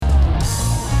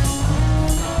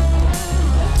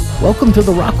Welcome to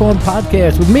the Rock On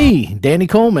Podcast with me, Danny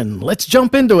Coleman. Let's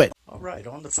jump into it. All right,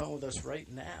 on the phone with us right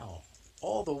now,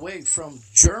 all the way from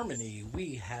Germany,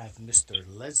 we have Mr.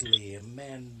 Leslie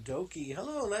Mandoki.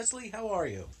 Hello, Leslie. How are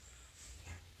you?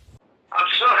 I'm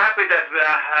so happy that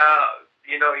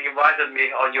you invited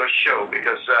me on your show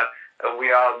because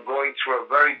we are going through a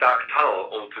very dark tunnel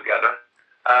altogether,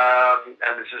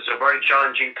 and this is a very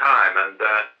challenging time. And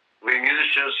we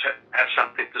musicians have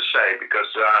something to say because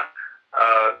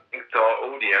I think to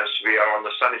our audience we are on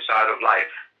the sunny side of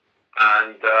life,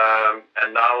 and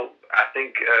now I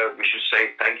think we should say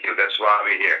thank you. That's why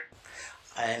we're here.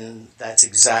 And that's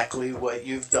exactly what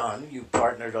you've done. You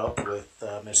partnered up with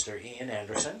Mr. Ian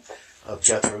Anderson of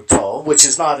Jethro Tull, which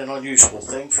is not an unusual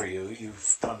thing for you.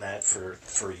 You've done that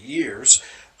for years.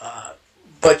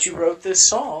 But you wrote this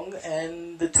song,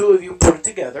 and the two of you put it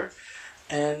together,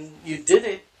 and you did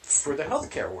it for the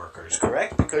healthcare workers,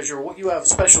 correct? Because you have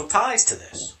special ties to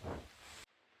this.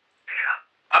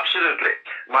 Absolutely.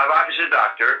 My wife is a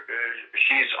doctor.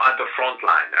 She's on the front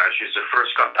line. She's the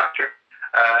first conductor,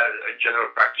 a general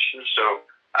practitioner. So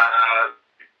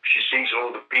she sees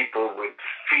all the people with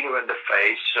fever in the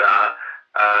face,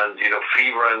 and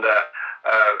fever and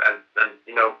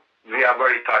we are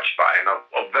very touched by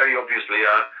very obviously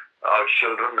our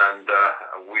children, and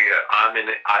I'm in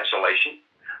isolation,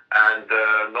 and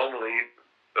normally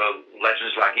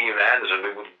legends like Ian Anderson,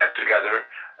 we would get together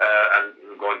and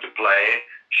we're going to play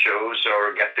shows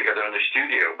or get together in the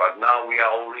studio, but now we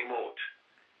are all remote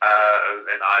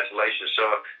in isolation.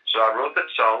 So I wrote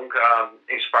that song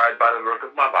inspired by the work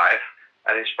of my wife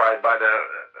and inspired by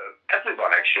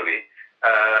everyone actually,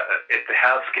 at the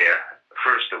healthcare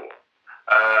first of all,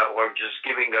 or just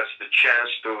giving us the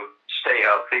chance to stay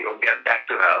healthy or get back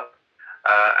to health,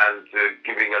 and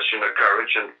giving us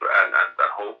courage and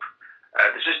hope.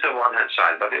 This is the one hand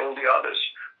side, but all the others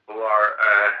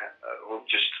who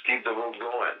just keep the world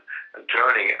going and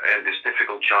turning in these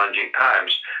difficult, challenging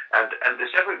times, and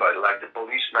there's everybody like the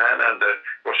policeman and the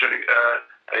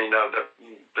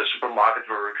supermarket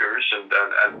workers and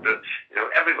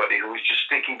everybody who is just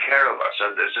taking care of us,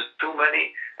 and there's just too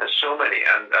many and so many,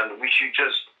 and we should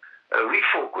just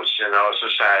refocus in our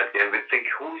society and we think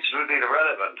who is really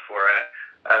relevant for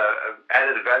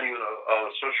added value in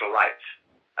our social life.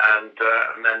 And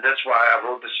that's why I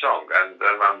wrote this song, and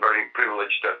I'm very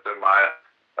privileged that my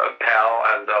pal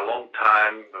and a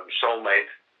long-time soulmate,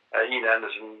 Ian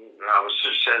Anderson, I was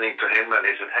just sending to him, and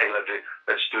he said, "Hey,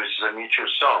 let's do this as a mutual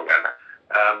song."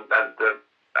 And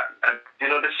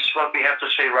this is what we have to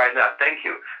say right now. Thank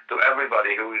you to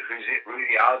everybody who is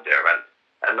really out there,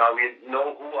 and now we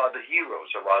know who are the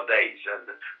heroes of our days and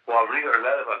who are really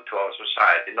relevant to our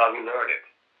society. Now we learn it.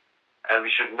 And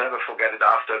we should never forget it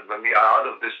after, when we are out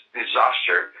of this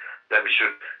disaster, that we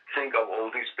should think of all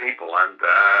these people and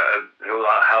who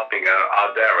are helping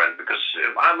out there. And because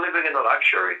I'm living in a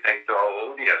luxury, thanks to our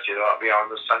audience, we are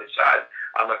on the sunny side.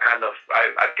 I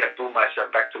can pull myself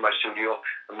back to my studio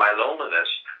in my loneliness.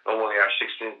 Normally I have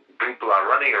 16 people are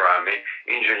running around me,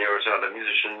 engineers and other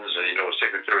musicians,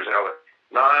 secretaries and all that.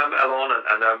 Now I'm alone,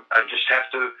 and I just have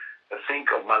to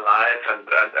think of my life and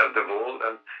the world.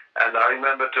 And I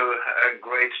remember to a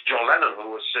great John Lennon,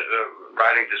 who was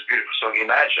writing this beautiful song,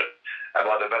 Imagine,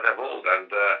 about a better world.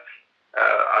 And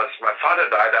as my father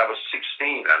died, I was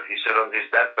 16, and he said on his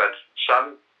deathbed,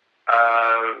 "Son,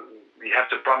 you have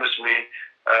to promise me,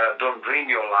 don't dream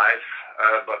your life,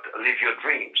 but live your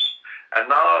dreams." And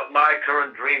now my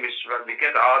current dream is, when we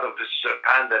get out of this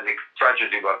pandemic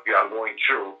tragedy what we are going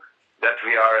through, that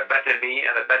we are a better me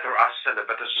and a better us and a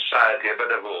better society, a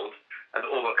better world, and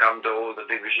overcome all the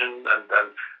division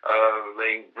and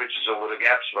laying bridges over the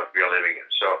gaps what we are living in.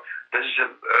 So this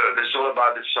is all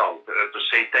about this song, to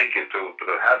say thank you to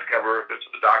the healthcare workers,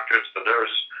 to the doctors, to the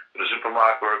nurses, to the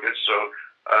supermarket workers. So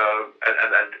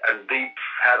and deep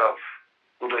head of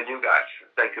good on you guys.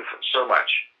 Thank you so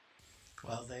much.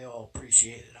 Well, they all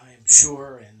appreciate it, I am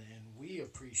sure, and we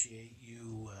appreciate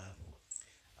you.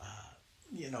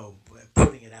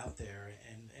 Putting it out there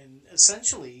and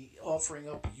essentially offering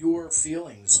up your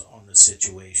feelings on the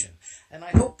situation. And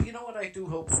I hope, what I do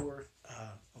hope for,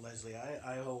 Leslie,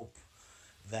 I hope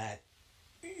that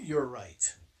you're right.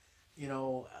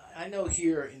 I know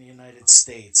here in the United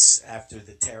States, after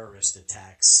the terrorist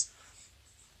attacks,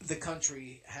 the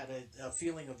country had a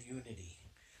feeling of unity,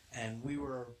 and we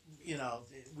were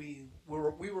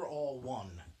all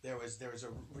one. There was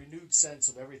a renewed sense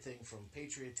of everything from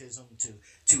patriotism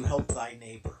to help thy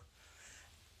neighbor.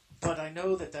 But I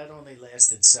know that only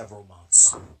lasted several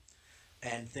months,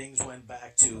 and things went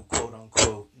back to quote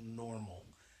unquote normal.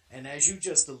 And as you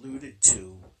just alluded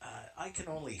to, I can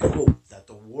only hope that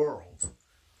the world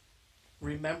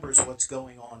remembers what's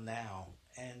going on now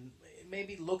and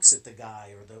maybe looks at the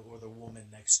guy or the woman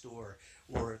next door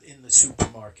or in the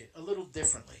supermarket a little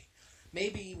differently.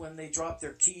 Maybe when they drop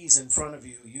their keys in front of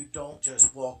you, you don't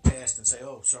just walk past and say,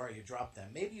 "Oh, sorry, you dropped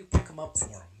them." Maybe you pick them up for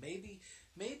them. Maybe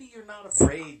you're not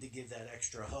afraid to give that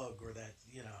extra hug or that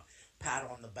pat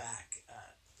on the back,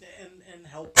 and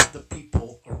help the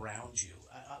people around you.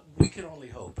 We can only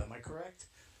hope. Am I correct?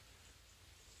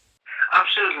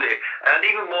 Absolutely. And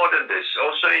even more than this,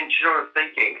 also in general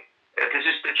thinking, this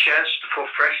is the chance for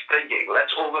fresh thinking.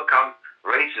 Let's overcome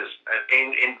racism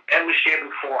in every shape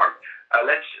and form.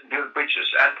 Let's build bridges,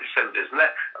 anti-Semitism.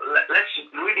 Let's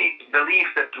really believe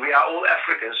that we are all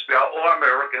Africans, we are all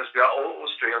Americans, we are all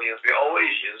Australians, we are all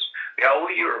Asians, we are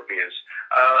all Europeans.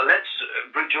 Let's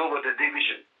bridge over the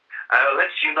division.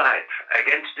 Let's unite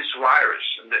against this virus,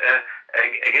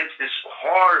 against this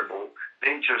horrible,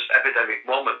 dangerous epidemic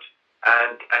moment.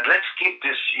 And let's keep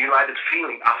this united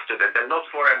feeling after that, and not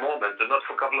for a moment, and not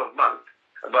for a couple of months,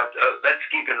 but let's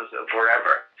keep it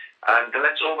forever. And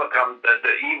let's overcome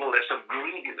the evilness of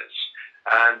greediness.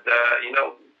 And,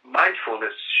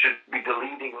 mindfulness should be the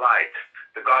leading light,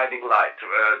 the guiding light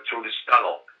through this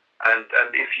tunnel. And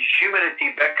if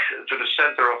humanity back to the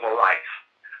center of our life,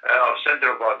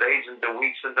 center of our days and the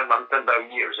weeks and the months and the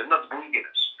years, and not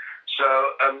greediness. So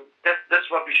that's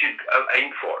what we should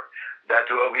aim for. That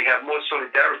we have more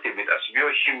solidarity with us,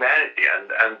 more humanity, and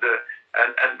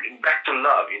back to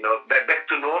love, back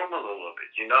to normal a little bit,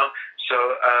 So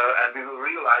and we will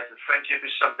realize that friendship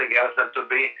is something else than to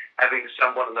be having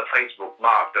someone on the Facebook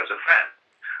marked as a friend.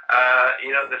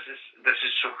 This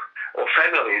is or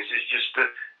families is just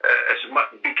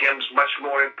becomes much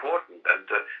more important,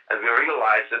 and we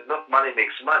realize that not money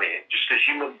makes money, just a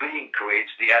human being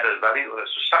creates the added value of a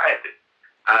society.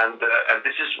 And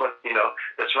this is what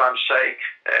that's why I'm saying,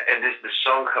 and this the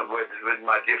song with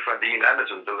my dear friend Ian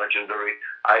Anderson, the legendary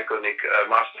iconic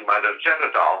mastermind of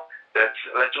Cheddar, that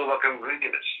let's overcome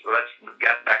greediness, let's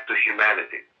get back to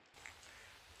humanity.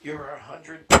 You're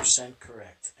 100%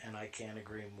 correct, and I can't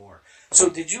agree more. So,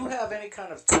 did you have any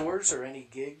kind of tours or any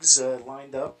gigs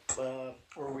lined up, or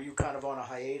were you kind of on a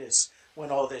hiatus when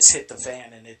all this hit the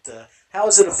fan? And how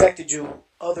has it affected you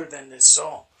other than this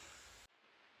song?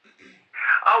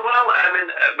 Oh, well,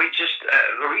 we just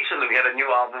recently we had a new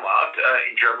album out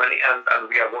in Germany, and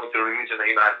we are going to release in the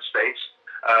United States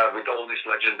with all these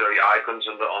legendary icons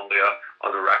on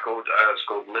the record. It's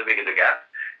called "Living in the Gap."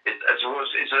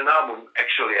 It's an album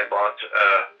actually about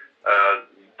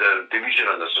the division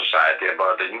of the society,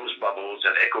 about the news bubbles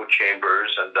and echo chambers,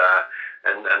 and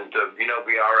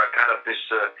we are a kind of this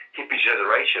hippie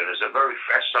generation. It's a very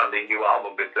fresh sounding new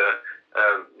album with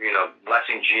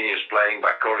Blessing Genius playing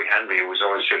by Corey Henry, who was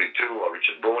always 32, or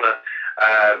Richard Bona,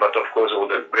 but of course all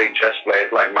the great jazz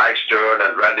players like Mike Stern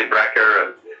and Randy Brecker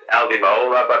and Aldi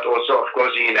Maola, but also of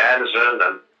course Ian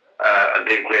Anderson and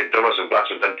Dave Clay Thomas and Blood,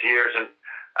 Sweat and Tears and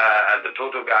the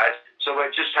Toto guys. So we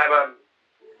just have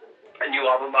a new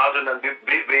album out, and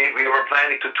we were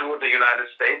planning to tour the United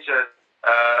States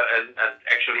and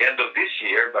actually end of this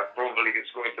year, but probably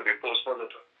it's going to be postponed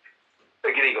to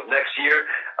beginning of next year.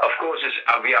 Of course,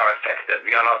 we are affected.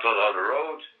 We are not on the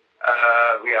road.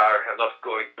 We are not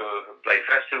going to play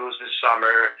festivals this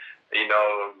summer.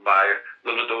 My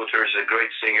little daughter is a great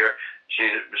singer.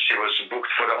 She was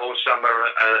booked for the whole summer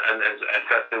and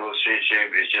festivals. She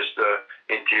is just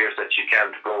in tears that she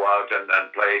can't go out and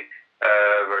play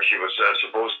where she was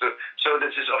supposed to. So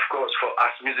this is, of course, for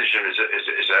us musicians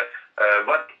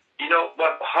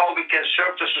but how we can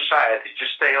serve the society.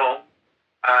 Just stay home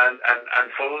and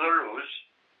follow the rules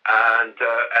and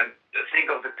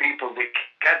think of the people that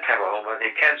can't have a home and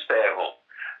they can't stay at home.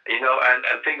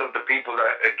 And think of the people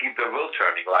that keep the world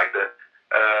turning, like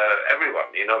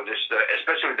everyone, just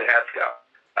especially the health care,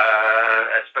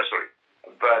 especially,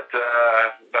 but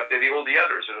all the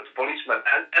others, the policemen,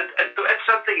 and to add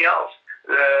something else,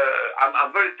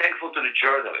 I'm very thankful to the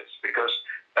journalists because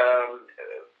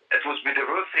it would be the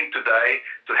real thing today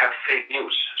to have fake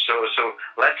news. So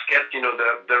let's get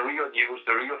the real news,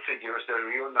 the real figures, the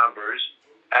real numbers,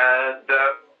 and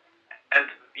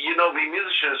we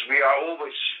musicians, we are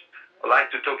always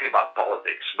like to talk about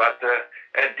politics, but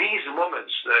at these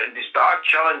moments, in these dark,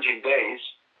 challenging days,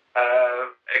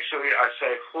 actually I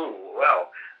say,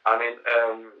 well,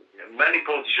 many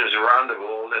politicians around the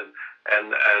world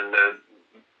and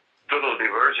total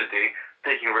diversity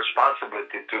taking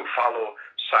responsibility to follow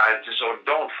sciences or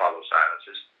don't follow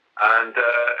sciences. And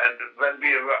when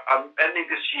I'm ending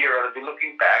this year, I'll be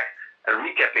looking back and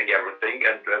recapping everything,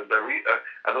 and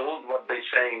all what they're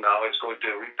saying now is going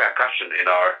to repercussion in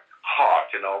our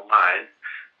heart, in our mind,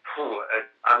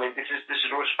 I mean, this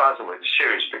is responsibility,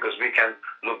 serious, because we can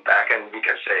look back and we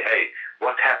can say, hey,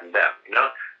 what happened then, you know?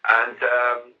 And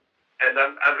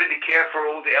I really care for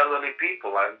all the elderly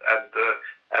people,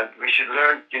 and we should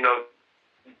learn, you know,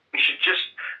 we should just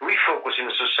refocus in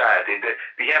the society. That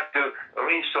we have to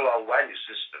reinstall our value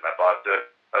system about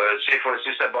say for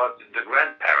instance about the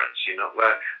grandparents, you know,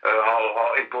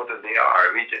 how important they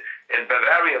are. In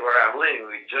Bavaria, where I'm living,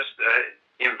 we just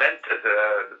invented,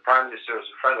 the prime minister is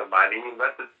a friend of mine. He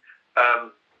invented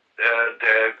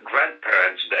the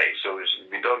grandparents' day. So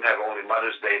we don't have only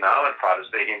Mother's Day now and Father's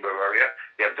Day in Bavaria.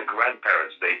 We have the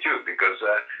grandparents' day too, because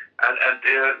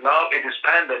now this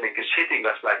pandemic is hitting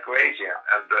us like crazy,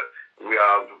 and we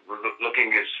are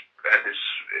looking at this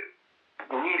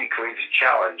really crazy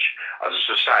challenge as a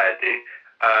society.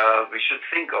 We should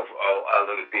think of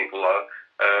elderly people.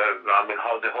 I mean,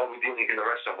 how we're dealing in the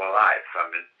rest of our life. I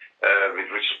mean,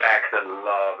 with respect and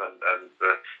love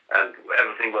and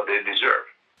everything what they deserve.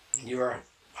 You're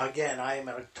again. I am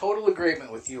in a total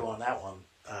agreement with you on that one,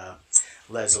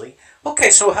 Leslie. Okay,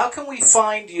 so how can we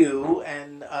find you?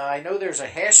 And I know there's a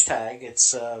hashtag.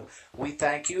 It's we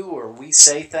thank you or we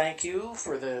say thank you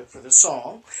for the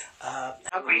song. How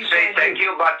can we say thank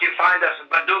you, but you find us at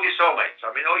Mandoki Soulmates.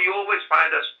 I mean, you always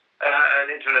find us on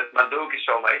internet Mandoki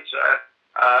Soulmates.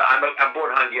 I'm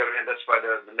born Hungarian, that's why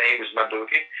the name is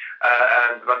Mandoki.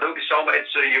 And Mandoki Soulmates,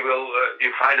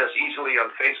 you find us easily on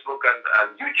Facebook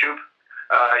and YouTube.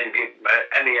 You get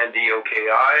Mandoki.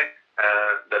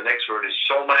 The next word is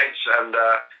Soulmates,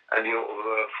 and you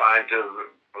find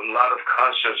a lot of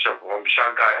concerts from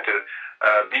Shanghai to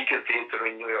Beacon Theater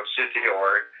in New York City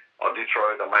or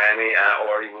Detroit or Miami,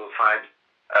 or you will find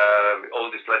all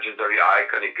these legendary,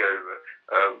 iconic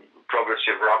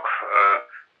progressive rock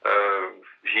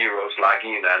heroes like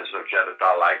Ian Anderson of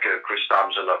Jedital, like Chris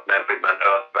Thompson of Manfred Mann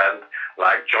Earth Band,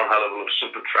 like John Hannibal of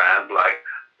Supertramp, like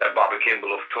Bobby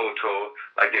Kimball of Toto,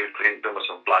 like David Clayton Thomas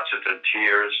of Blood, Sweat and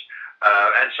Tears,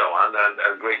 and so on,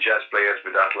 and great jazz players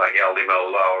with that like Al Di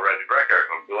Meola or Eddie Brecker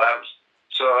or Bill Evans.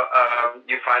 So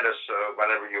you find us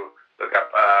whenever you look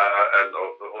up, and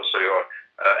also your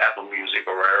Apple Music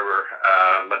or wherever,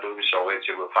 Mandoki Soulmates,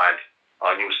 you will find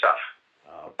our new stuff.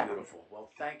 Oh, beautiful. Well,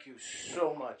 thank you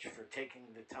so much for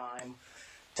taking the time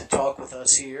to talk with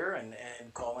us here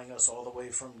and calling us all the way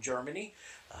from Germany.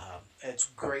 It's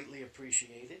greatly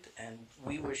appreciated, and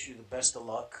we wish you the best of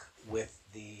luck with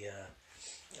the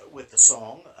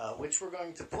song, which we're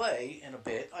going to play in a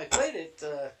bit. I played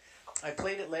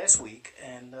it last week,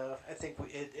 and I think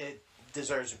it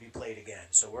deserves to be played again.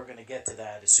 So we're going to get to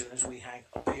that as soon as we hang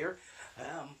up here.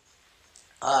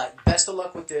 Best of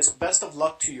luck with this. Best of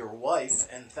luck to your wife,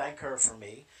 and thank her for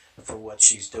me for what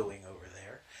she's doing over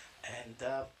there. And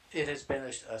it has been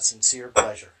a sincere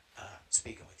pleasure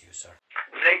speaking with you, sir.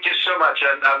 Thank you so much,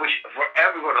 and I wish for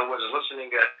everyone who was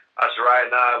listening us right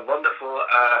now a wonderful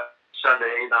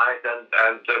Sunday night, and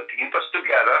keep us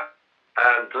together,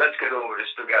 and let's get over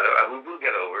this together, and we will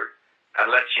get over it,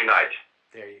 and let's unite.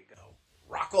 There you go.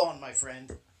 Rock on, my friend.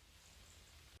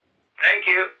 Thank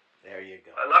you. There you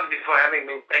go. I love you for having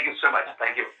me. Thank you so much.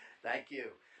 Thank you. Thank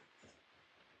you.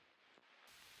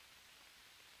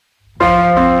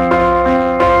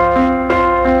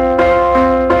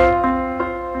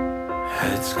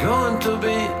 It's going to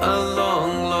be a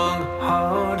long, long,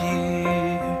 hard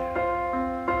year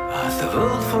as the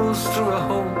world falls through a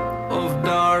hole of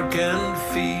dark and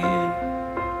fear.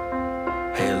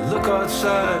 Hey, look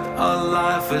outside, our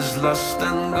life is lost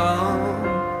and gone.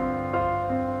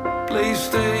 Please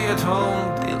stay at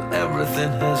home till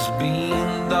everything has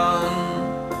been done.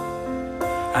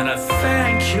 And I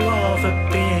thank you all for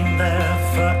being there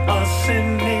for us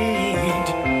in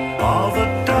need. All the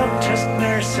doctors,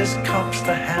 nurses, cops,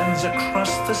 the hands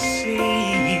across the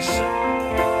seas.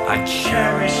 I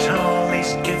cherish all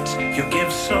these gifts you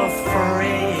give so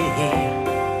free.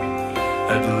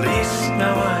 At least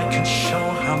now I can show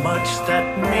how much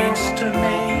that means to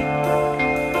me.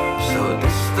 So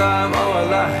this time of our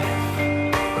life,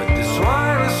 with this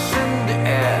virus in the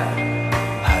air,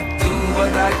 I do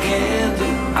what I can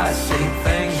do, I say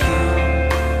thank you.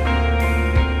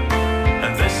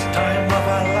 And this time of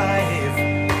our life,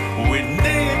 we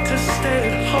need to stay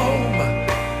at home.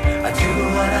 I do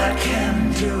what I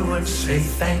can do and say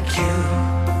thank you.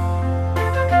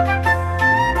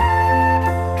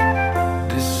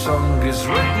 This song is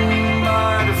written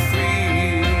by the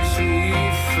fears we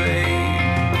face.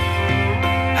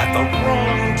 At the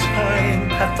wrong time,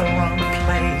 at the wrong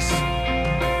place.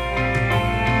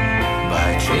 By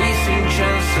chasing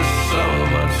chances, so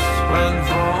much went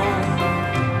wrong.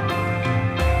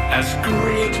 As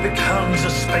greed becomes a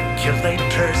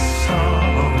speculator's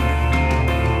song.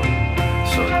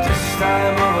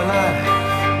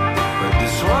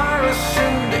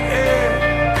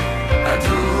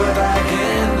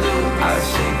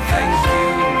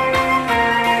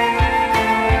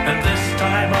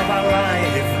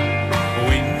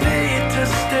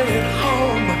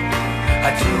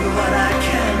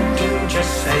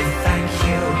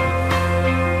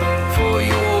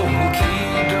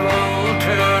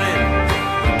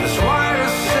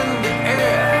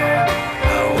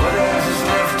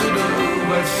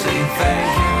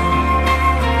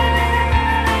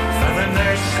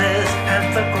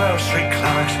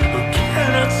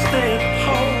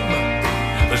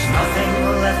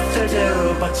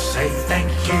 say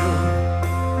thank you.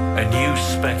 And you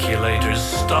speculators,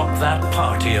 stop that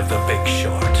party of the Big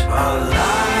Short. Our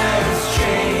lives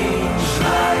change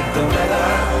like the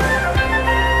weather.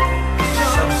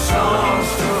 Some songs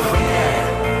to forget,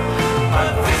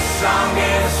 but this song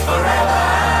is forever.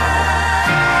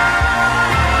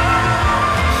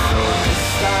 So this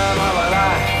time of our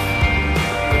life,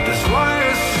 this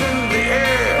virus in the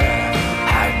air,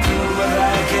 I do what I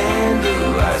can do,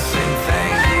 I say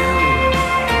thank you.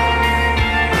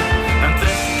 And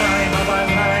this time of our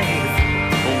life,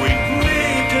 we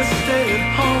need to stay at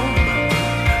home.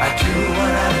 I do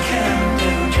what I can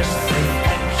do, just say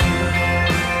thank you.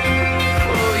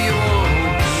 For you all who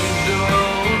keep the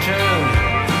road turned,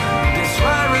 this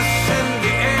virus in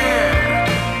the air,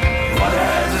 what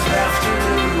else is left to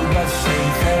do but say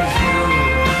thank you.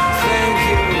 Thank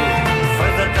you for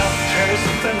the doctors,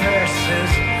 the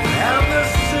nurses, and the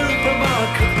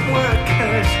supermarket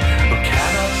workers who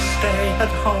cannot stay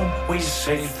at home. We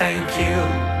say thank you.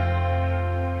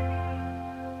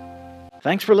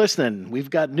 Thanks for listening.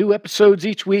 We've got new episodes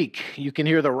each week. You can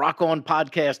hear the Rock On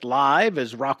podcast live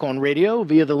as Rock On Radio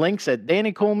via the links at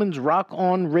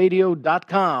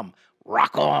DannyColeman'sRockOnRadio.com.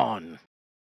 Rock on!